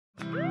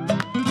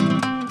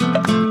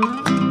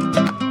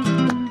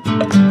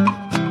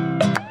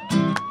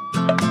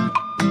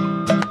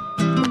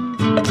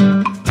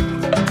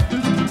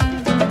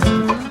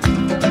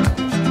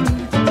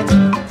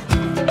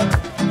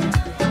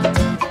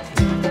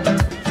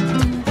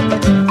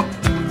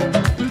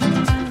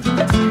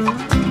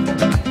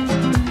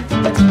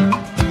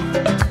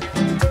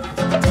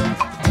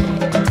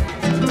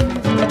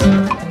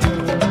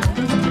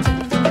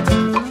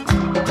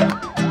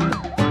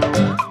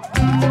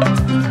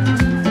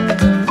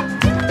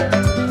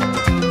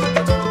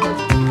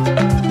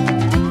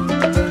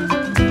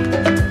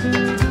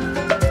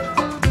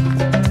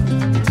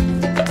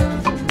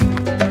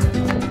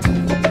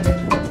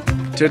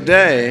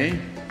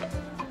Today,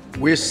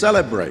 we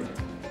celebrate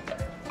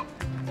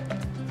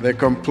the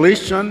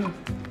completion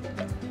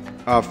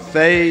of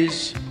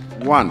Phase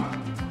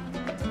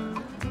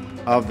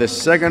 1 of the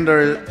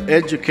Secondary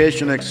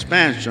Education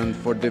Expansion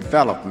for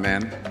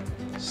Development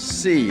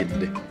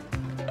SEED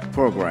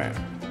program.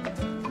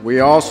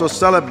 We also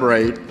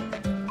celebrate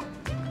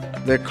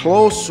the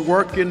close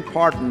working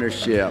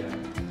partnership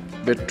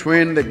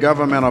between the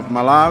government of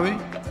Malawi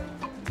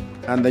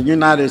and the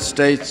United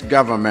States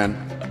government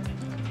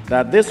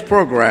that this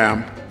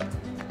program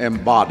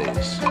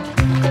embodies.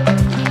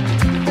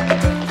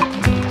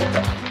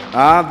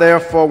 I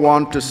therefore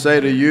want to say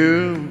to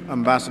you,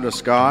 Ambassador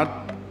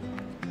Scott,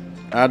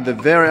 at the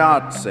very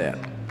outset,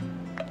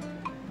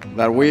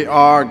 that we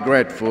are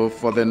grateful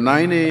for the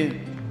 $90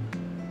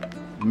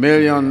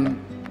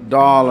 million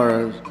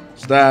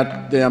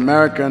that the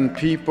American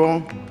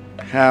people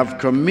have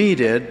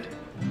committed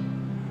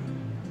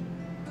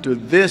to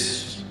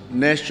this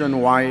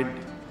nationwide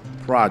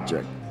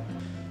project.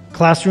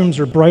 Classrooms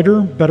are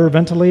brighter, better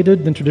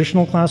ventilated than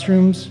traditional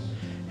classrooms,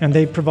 and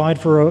they provide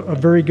for a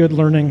very good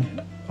learning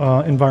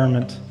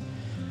environment.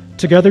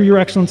 Together, Your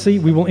Excellency,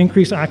 we will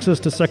increase access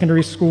to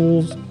secondary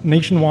schools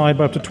nationwide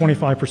by up to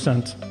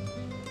 25%.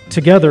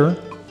 Together,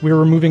 we are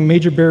removing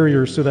major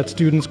barriers so that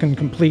students can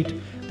complete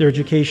their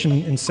education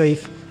in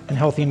safe and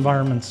healthy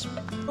environments.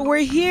 We're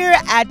here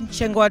at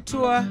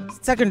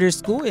Mchengautuba Secondary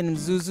School in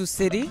Mzuzu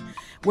City,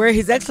 where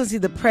His Excellency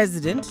the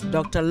President,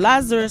 Dr.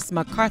 Lazarus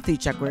McCarthy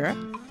Chakwera,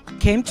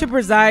 came to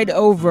preside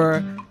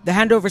over the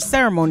handover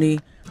ceremony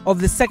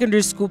of the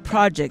secondary school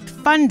project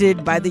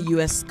funded by the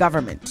U.S.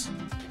 government.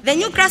 The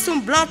new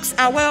classroom blocks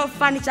are well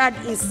furnitured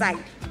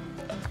inside.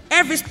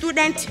 Every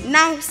student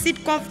now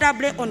sits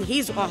comfortably on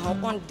his or her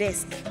own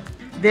desk.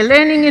 The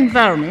learning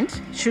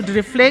environment should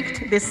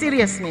reflect the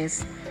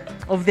seriousness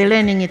of the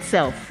learning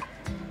itself.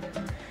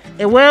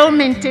 A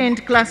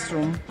well-maintained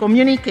classroom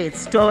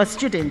communicates to our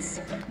students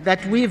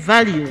that we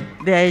value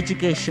their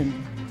education.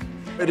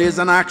 It is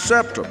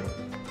unacceptable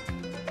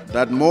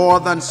that more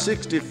than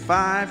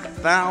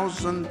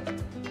 65,000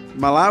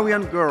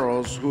 Malawian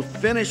girls who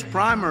finish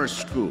primary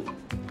school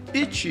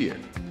each year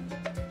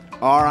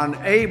are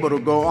unable to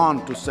go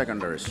on to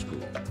secondary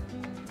school.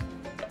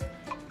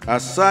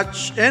 As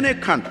such, any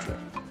country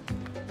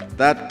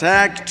that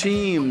tag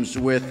teams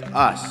with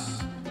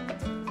us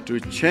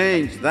to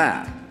change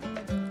that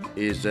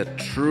is a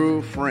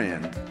true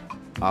friend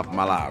of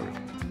Malawi.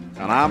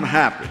 And I'm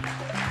happy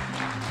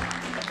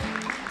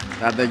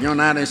that the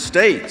United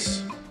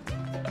States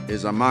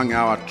is among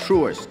our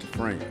truest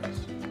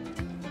friends.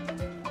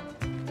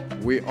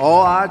 We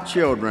owe our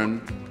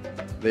children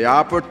the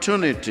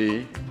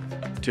opportunity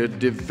to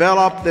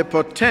develop the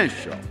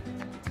potential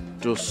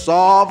to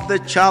solve the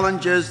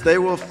challenges they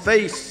will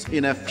face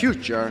in a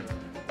future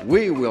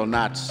we will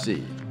not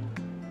see.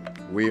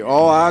 We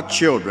owe our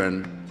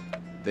children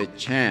the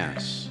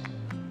chance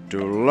to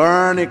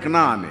learn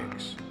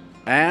economics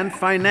and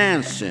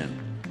financing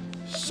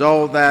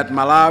so that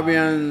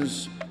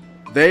Malawians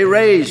they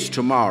raise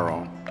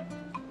tomorrow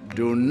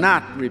do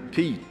not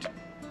repeat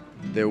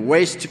the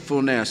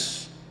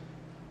wastefulness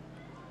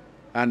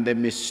and the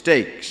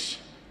mistakes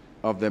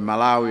of the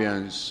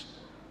Malawians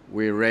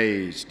we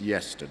raised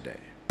yesterday.